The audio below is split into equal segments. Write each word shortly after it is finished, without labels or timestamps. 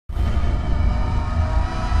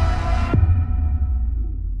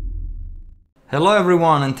Hello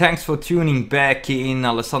everyone and thanks for tuning back in.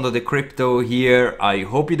 Alessandro the Crypto here. I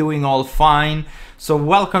hope you're doing all fine. So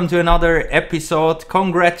welcome to another episode.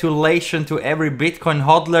 Congratulations to every Bitcoin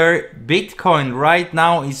hodler. Bitcoin right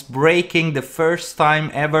now is breaking the first time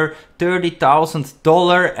ever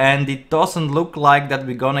 $30,000 and it doesn't look like that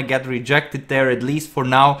we're gonna get rejected there, at least for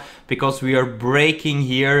now, because we are breaking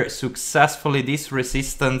here successfully this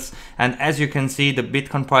resistance. And as you can see, the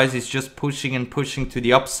Bitcoin price is just pushing and pushing to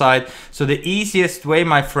the upside. So the easiest way,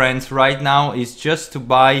 my friends, right now is just to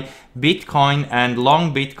buy Bitcoin and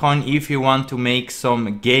long Bitcoin if you want to make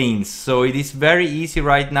some gains. So it is very easy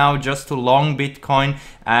right now just to long Bitcoin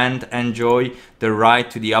and enjoy the ride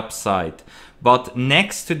to the upside. But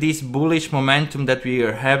next to this bullish momentum that we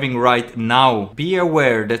are having right now, be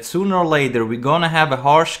aware that sooner or later we're gonna have a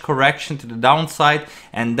harsh correction to the downside,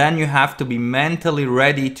 and then you have to be mentally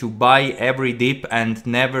ready to buy every dip and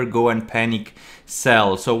never go and panic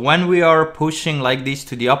sell. So when we are pushing like this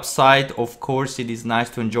to the upside, of course it is nice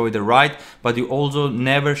to enjoy the ride, but you also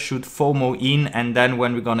never should FOMO in and then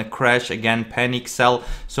when we're gonna crash again panic sell.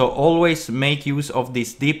 So always make use of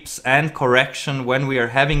these dips and correction when we are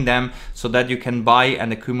having them, so that you can buy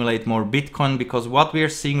and accumulate more Bitcoin, because what we are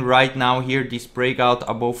seeing right now here, this breakout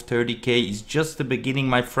above 30k, is just the beginning,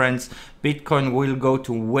 my friends. Bitcoin will go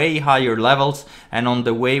to way higher levels, and on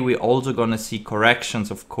the way we're also gonna see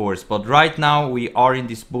corrections, of course. But right now we are in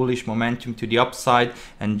this bullish momentum to the upside.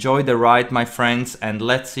 Enjoy the ride, my friends, and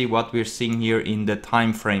let's see what we're seeing here in the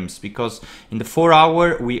time frames, because in the 4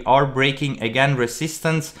 hour we are breaking again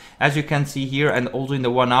resistance, as you can see here, and also in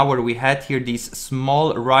the 1 hour we had here this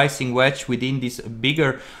small rising wedge within this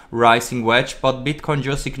bigger rising wedge, but Bitcoin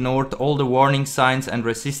just ignored all the warning signs and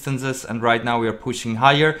resistances, and right now we are pushing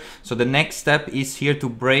higher. So the next step is here to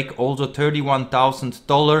break also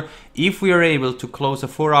 $31,000. If we are able to close a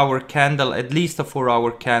 4 hour candle, at least a 4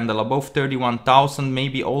 hour candle above 31,000,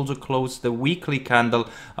 maybe also close the weekly candle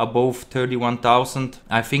above 31,000,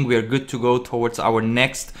 I think we are good to go towards our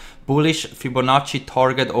next bullish Fibonacci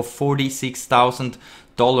target of $46,000,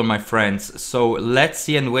 my friends. So let's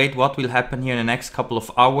see and wait what will happen here in the next couple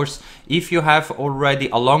of hours. If you have already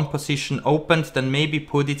a long position opened, then maybe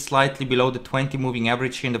put it slightly below the 20 moving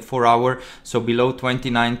average here in the 4 hour, so below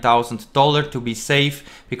 $29,000 to be safe,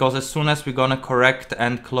 because as soon as we're gonna correct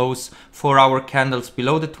and close 4 hour candles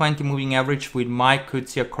below the 20 moving average, we could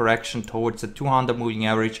see a correction towards the 200 moving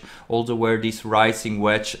average, also where this rising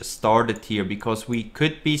wedge started here, because we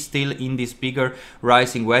could be still in this bigger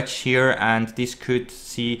rising wedge here, and this could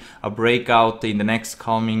see a breakout in the next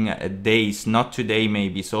coming days, not today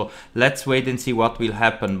maybe. So let's wait and see what will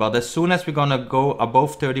happen. But as soon as we're gonna go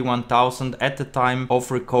above 31,000 at the time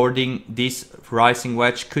of recording, this rising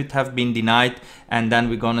wedge could have been denied, and then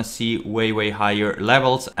we're gonna see way higher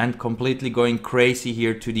levels and completely going crazy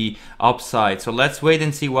here to the upside. So let's wait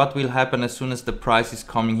and see what will happen as soon as the price is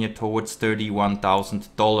coming here towards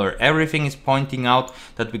 $31,000. Everything is pointing out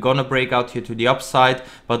that we're gonna break out here to the upside,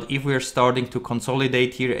 but if we're starting to consolidate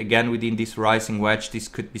here again within this rising wedge, this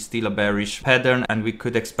could be still a bearish pattern, and we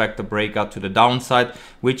could expect a breakout to the downside,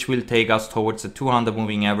 which will take us towards the 200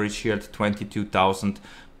 moving average here at $22,000.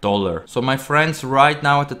 So my friends, right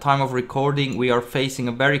now at the time of recording, we are facing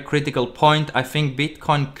a very critical point. I think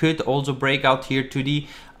Bitcoin could also break out here to the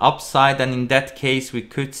upside, and in that case we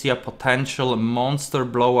could see a potential monster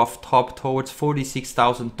blow off top towards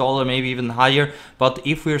 $46,000, maybe even higher. But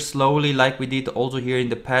if we're slowly, like we did also here in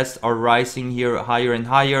the past, are rising here higher and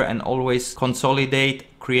higher and always consolidate,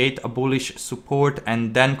 create a bullish support,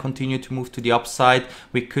 and then continue to move to the upside,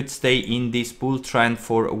 we could stay in this bull trend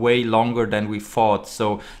for way longer than we thought.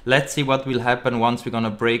 So let's see what will happen once we're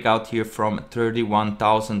gonna break out here from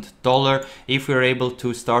 $31,000. If we're able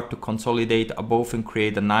to start to consolidate above and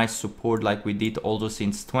create a nice support like we did also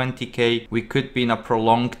since 20k, we could be in a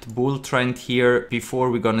prolonged bull trend here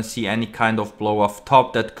before we're gonna see any kind of blow off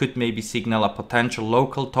top that could maybe signal a potential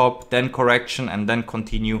local top, then correction, and then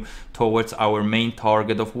continue towards our main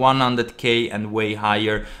target of 100k and way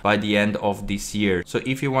higher by the end of this year. So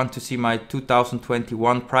if you want to see my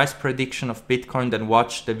 2021 price prediction of Bitcoin, then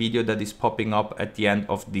watch the video that is popping up at the end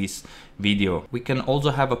of this video. We can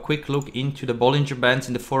also have a quick look into the Bollinger Bands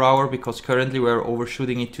in the 4 hour, because currently we're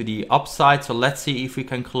overshooting it to the upside. So let's see if we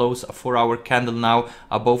can close a 4 hour candle now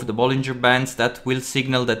above the Bollinger Bands. That will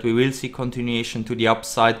signal that we will see continuation to the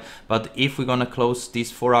upside. But if we're gonna close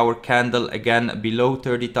this 4 hour candle again below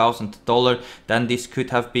 $30,000, then this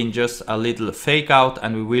could have been just a little fake out,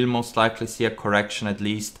 and we will most likely see a correction at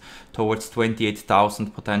least towards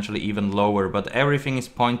 28,000, potentially even lower. But everything is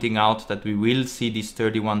pointing out that we will see this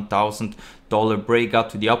 $31,000 breakout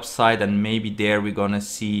to the upside, and maybe there we're gonna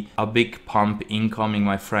see a big pump incoming,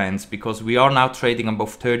 my friends, because we are now trading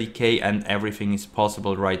above 30k and everything is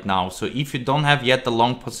possible right now. So if you don't have yet the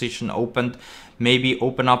long position opened, maybe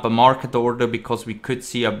open up a market order, because we could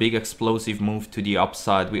see a big explosive move to the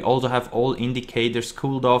upside. We also have all indicators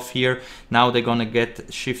cooled off here. Now they're gonna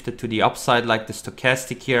get shifted to the upside, like the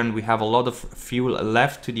stochastic here, and we have a lot of fuel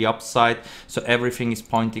left to the upside. So everything is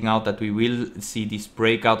pointing out that we will see this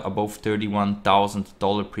breakout above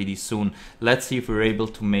 $31,000 pretty soon. Let's see if we're able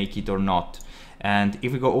to make it or not. And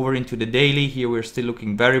if we go over into the daily, here we're still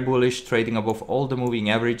looking very bullish, trading above all the moving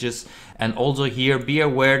averages. And also here, be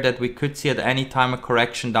aware that we could see at any time a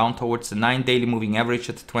correction down towards the 9 daily moving average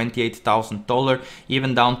at $28,000,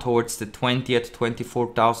 even down towards the 20 at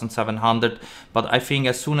 24,700. But I think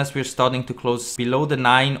as soon as we're starting to close below the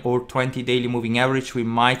 9 or 20 daily moving average, we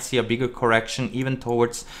might see a bigger correction even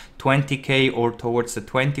towards 20k or towards the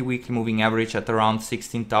 20 weekly moving average at around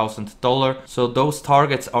 $16,000. So those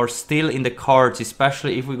targets are still in the cards,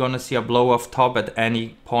 especially if we're gonna see a blow off top at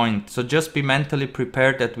any point. So just be mentally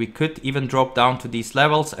prepared that we could even drop down to these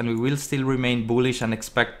levels, and we will still remain bullish and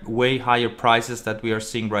expect way higher prices that we are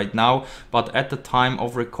seeing right now. But at the time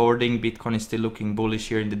of recording, Bitcoin is still looking bullish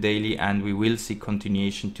here in the daily, and we will see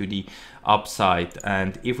continuation to the upside.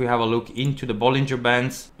 And if we have a look into the Bollinger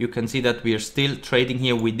Bands, you can see that we are still trading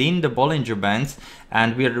here within the Bollinger Bands,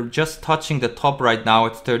 and we are just touching the top right now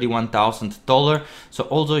at $31,000. So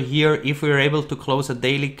also here, if we're able to close a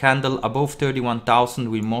daily candle above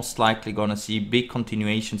 31,000, we're most likely gonna see big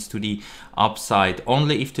continuations to the upside.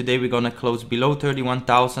 Only if today we're gonna close below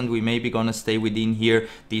 31,000, we may be gonna stay within here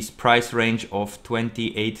this price range of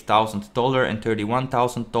 $28,000 and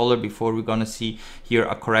 $31,000 before we're gonna see here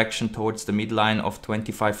a correction towards the midline of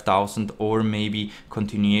 25,000, or maybe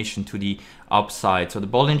continuation to the upside. So the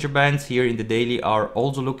Bollinger Bands here in the daily are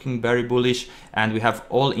also looking very bullish, and we have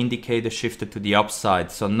all indicators shifted to the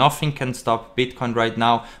upside. So nothing can stop Bitcoin right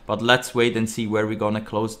now, but let's wait and see where we're gonna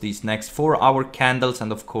close these next 4-hour candles,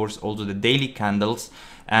 and of course also the daily candles.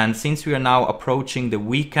 And since we are now approaching the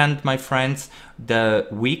weekend, my friends, the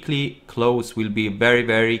weekly close will be very,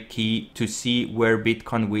 very key to see where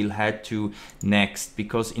Bitcoin will head to next,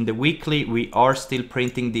 because in the weekly we are still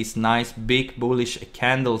printing these nice big bullish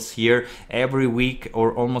candles here every week,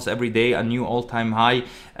 or almost every day, a new all-time high.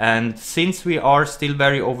 And since we are still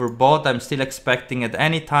very overbought, I'm still expecting at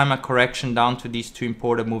any time a correction down to these two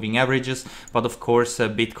important moving averages. But of course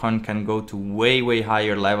Bitcoin can go to way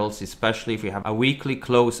higher levels, especially if we have a weekly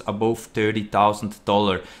close above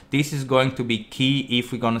 $30,000. This is going to be key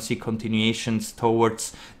if we're gonna see continuations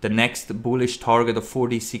towards the next bullish target of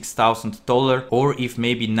 $46,000, or if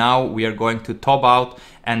maybe now we are going to top out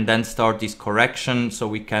and then start this correction, so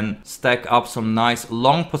we can stack up some nice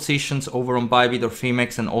long positions over on Bybit or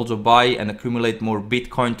Phemex, and also buy and accumulate more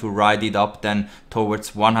Bitcoin to ride it up then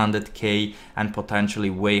towards 100k and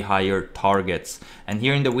potentially way higher targets. And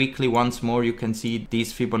here in the weekly, once more, you can see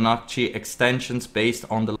these Fibonacci extensions based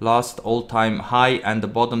on the last all-time high and the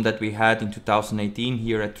bottom that we had in 2018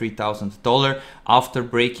 here at $3,000. After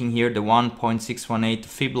breaking here the 1.618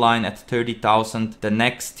 fib line at 30,000, the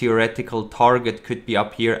next theoretical target could be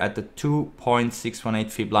up here at the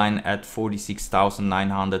 2.618 fib line at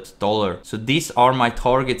 $46,900. So these are my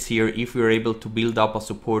targets here if we're able to build up a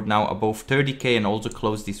support now above 30k, and also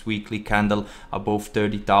close this weekly candle above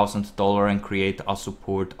 $30,000 and create a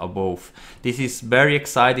support above. This is very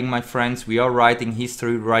exciting, my friends. We are writing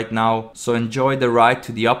history right now, so enjoy the ride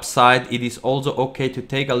to the upside. It is also okay to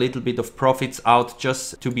take a little bit of profits out,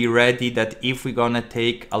 just to be ready that if we're gonna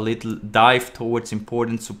take a little dive towards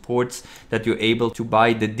important supports, that you're able to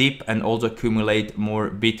buy the dip and also accumulate more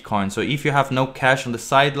Bitcoin. So if you have no cash on the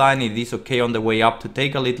sideline, it is okay on the way up to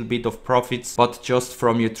take a little bit of profits, but just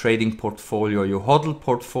from your trading portfolio. Your hodl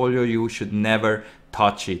portfolio, you should never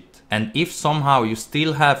touch it. And if somehow you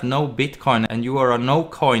still have no Bitcoin and you are a no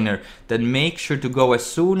coiner, then make sure to go as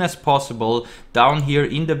soon as possible down here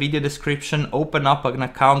in the video description, open up an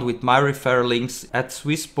account with my referral links at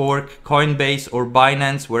Swissborg, Coinbase or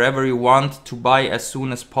Binance, wherever you want, to buy as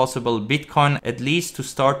soon as possible Bitcoin, at least to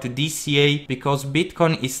start to DCA, because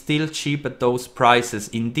Bitcoin is still cheap at those prices.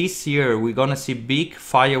 In this year, we're gonna see big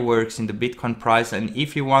fireworks in the Bitcoin price, and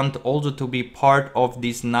if you want also to be part of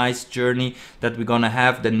this nice journey that we're gonna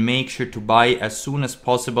have, then make sure to buy as soon as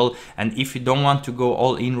possible. And if you don't want to go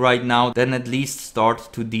all in right now, then at least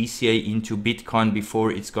start to DCA into Bitcoin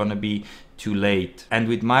before it's gonna be too late. And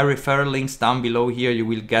with my referral links down below here, you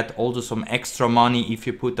will get also some extra money if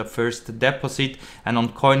you put a first deposit. And on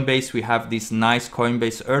Coinbase, we have this nice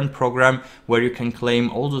Coinbase Earn program where you can claim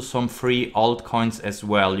also some free altcoins as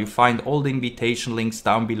well. You find all the invitation links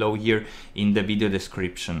down below here in the video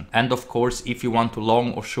description. And of course, if you want to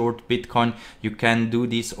long or short Bitcoin, you can do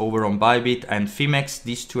this over on Bybit and Fimex.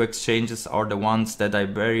 These two exchanges are the ones that I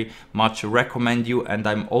very much recommend you, and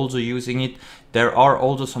I'm also using it. There are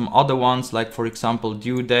also some other ones, like for example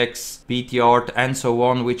Dudex, BTR and so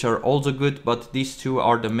on, which are also good, but these two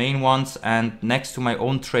are the main ones. And next to my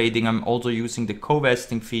own trading, I'm also using the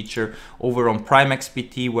co-vesting feature over on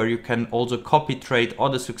PrimeXPT, where you can also copy trade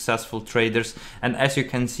other successful traders. And as you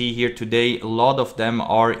can see here today, a lot of them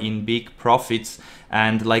are in big profits.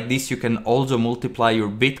 And like this, you can also multiply your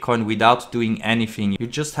Bitcoin without doing anything. You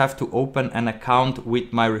just have to open an account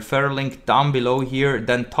with my referral link down below here,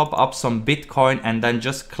 then top up some Bitcoin, and then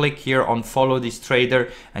just click here on follow this trader,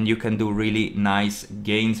 and you can do really nice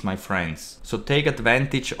gains, my friends. So take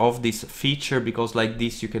advantage of this feature, because like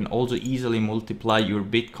this, you can also easily multiply your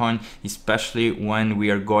Bitcoin, especially when we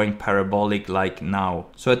are going parabolic like now.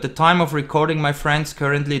 So at the time of recording, my friends,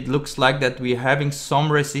 currently it looks like that we're having some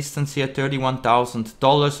resistance here, $31,000.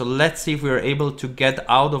 So let's see if we're able to get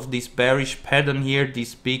out of this bearish pattern here,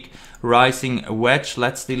 this big rising wedge.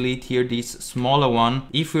 Let's delete here this smaller one.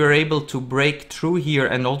 If we're able to break through here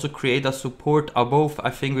and also create a support above, I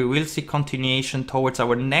think we will see continuation towards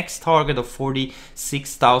our next target of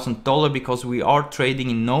 $46,000, because we are trading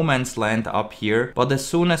in no man's land up here. But as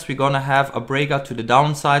soon as we're gonna have a breakout to the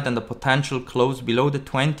downside and the potential close below the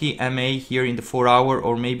 20 MA here in the 4-hour,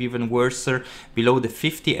 or maybe even worse, below the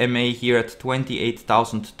 50 MA here at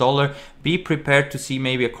 $28,000, be prepared to see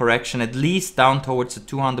maybe a correction at least down towards the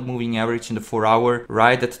 200 moving average in the 4-hour,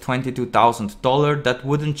 right at $22,000. That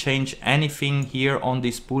wouldn't change anything here on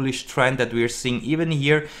this bullish trend that we're seeing even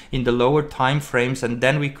here in the lower time frames, and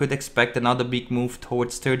then we could expect another big move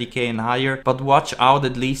towards 30k and higher. But watch out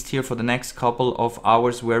at least here for the next couple of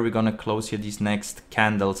hours where we're gonna close here these next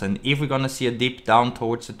candles. And if we're gonna see a dip down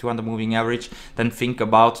towards the 200 moving average, then think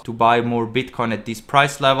about to buy more Bitcoin at this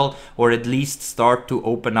price level, or at least start to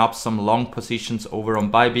open up some long positions over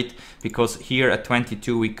on Bybit, because here at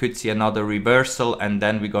 22 we could see another reversal, and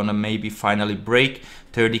then we're gonna maybe finally break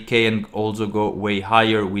 30k and also go way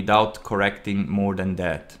higher without correcting more than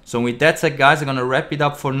that. So with that said, guys, I'm gonna wrap it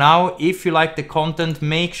up for now. If you like the content,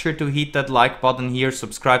 make sure to hit that like button here,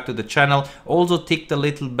 subscribe to the channel, also tick the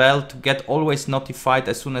little bell to get always notified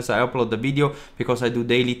as soon as I upload the video, because I do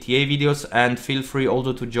daily TA videos. And feel free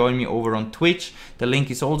also to join me over on Twitch. The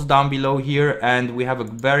link is also down below here, and we have a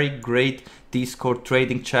very great Discord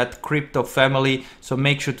trading chat, crypto family. So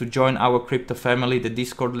make sure to join our crypto family. The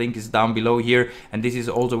Discord link is down below here, and this is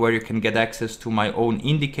also where you can get access to my own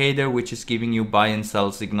indicator, which is giving you buy and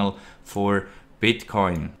sell signal for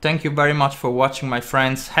Bitcoin. Thank you very much for watching, my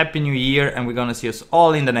friends. Happy New Year, and we're gonna see us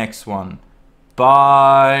all in the next one.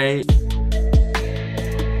 Bye.